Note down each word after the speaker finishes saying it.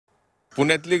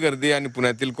पुण्यातली गर्दी आणि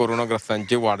पुण्यातील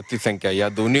कोरोनाग्रस्तांची वाढती संख्या या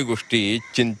दोन्ही गोष्टी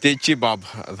चिंतेची बाब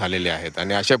झालेल्या आहेत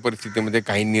आणि अशा परिस्थितीमध्ये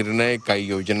काही निर्णय काही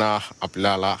योजना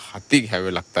आपल्याला हाती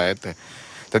घ्यावे लागत आहेत।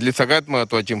 त्यातली सगळ्यात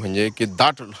महत्त्वाची म्हणजे की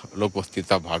दाट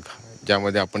लोकवस्तीचा भाग,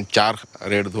 ज्यामध्ये आपण 4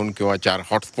 रेड झोन किंवा 4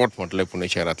 हॉटस्पॉट म्हटले पुणे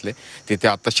शहरातले, तिथे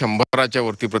आता 100च्या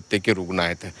वरती प्रत्येकी रुग्ण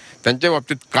आहेत। त्यांच्या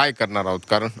बाबतीत काय करणार आहोत,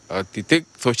 कारण तिथे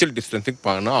सोशल डिस्टन्सिंग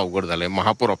पाळणं अवघड झालं आहे।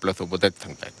 महापौर आपल्यासोबत आहेत,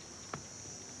 सांगतायत।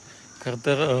 खरं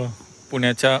तर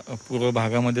पुण्याच्या पूर्व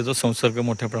भागामध्ये जो संसर्ग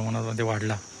मोठ्या प्रमाणामध्ये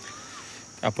वाढला,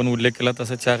 आपण उल्लेख केला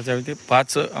तसं 4च्या वेळी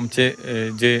 5 आमचे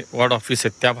जे वॉर्ड ऑफिस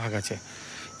आहेत त्या भागाचे,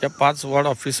 या 5 वॉर्ड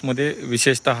ऑफिसमध्ये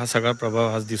विशेषतः हा सगळा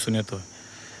प्रभाव आज दिसून येतो आहे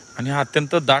आणि हा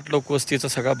अत्यंत दाट लोकवस्तीचा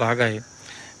सगळा भाग आहे।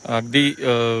 अगदी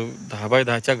 10 बाय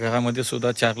 10च्या घरामध्ये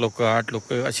सुद्धा 4 लोक 8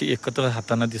 लोक अशी एकत्र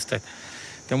राहताना दिसत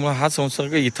आहेत। त्यामुळे हा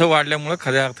संसर्ग इथं वाढल्यामुळे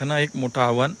खऱ्या अर्थानं एक मोठं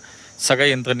आव्हान सगळ्या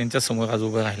यंत्रणेच्या समोर आज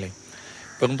उभं राहिलं आहे।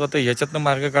 परंतु आता याच्यातनं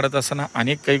मार्ग काढत असताना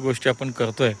अनेक काही गोष्टी आपण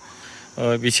करतो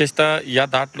आहे। विशेषतः या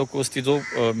दाट लोकवस्ती जो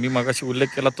मी मगाशी उल्लेख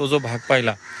केला तो जो भाग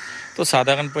पाहिला, तो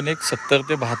साधारणपणे 70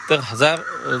 ते 72 हजार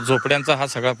झोपड्यांचा हा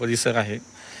सगळा परिसर आहे।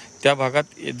 त्या भागात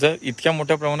जर इतक्या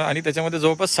मोठ्या प्रमाणात आणि त्याच्यामध्ये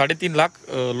जवळपास 3.5 लाख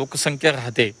लोकसंख्या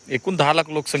राहते। एकूण 10 लाख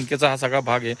लोकसंख्येचा हा सगळा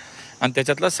भाग आहे आणि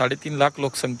त्याच्यातला 3.5 लाख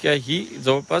लोकसंख्या ही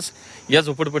जवळपास या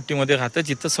झोपडपट्टीमध्ये राहते,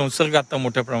 जिथं संसर्ग आता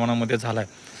मोठ्या प्रमाणामध्ये झाला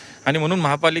आहे। आणि म्हणून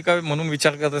महापालिका म्हणून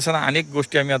विचार करत असताना अनेक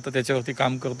गोष्टी आम्ही आता त्याच्यावरती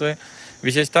काम करतो आहे।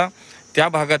 विशेषतः त्या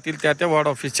भागातील त्या वॉर्ड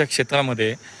ऑफिसच्या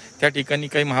क्षेत्रामध्ये त्या ठिकाणी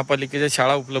काही महापालिकेच्या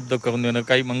शाळा उपलब्ध करून देणं,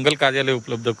 काही मंगल कार्यालय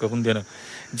उपलब्ध करून देणं,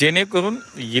 जेणेकरून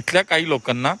इथल्या काही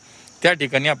लोकांना त्या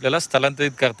ठिकाणी आपल्याला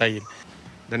स्थलांतरित करता येईल।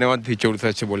 धन्यवाद Zee 24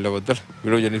 तासशी बोलल्याबद्दल।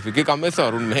 Video journalist Vicky कांबळेसह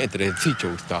Arun Mehtre, Zee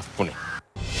 24 तास, पुणे।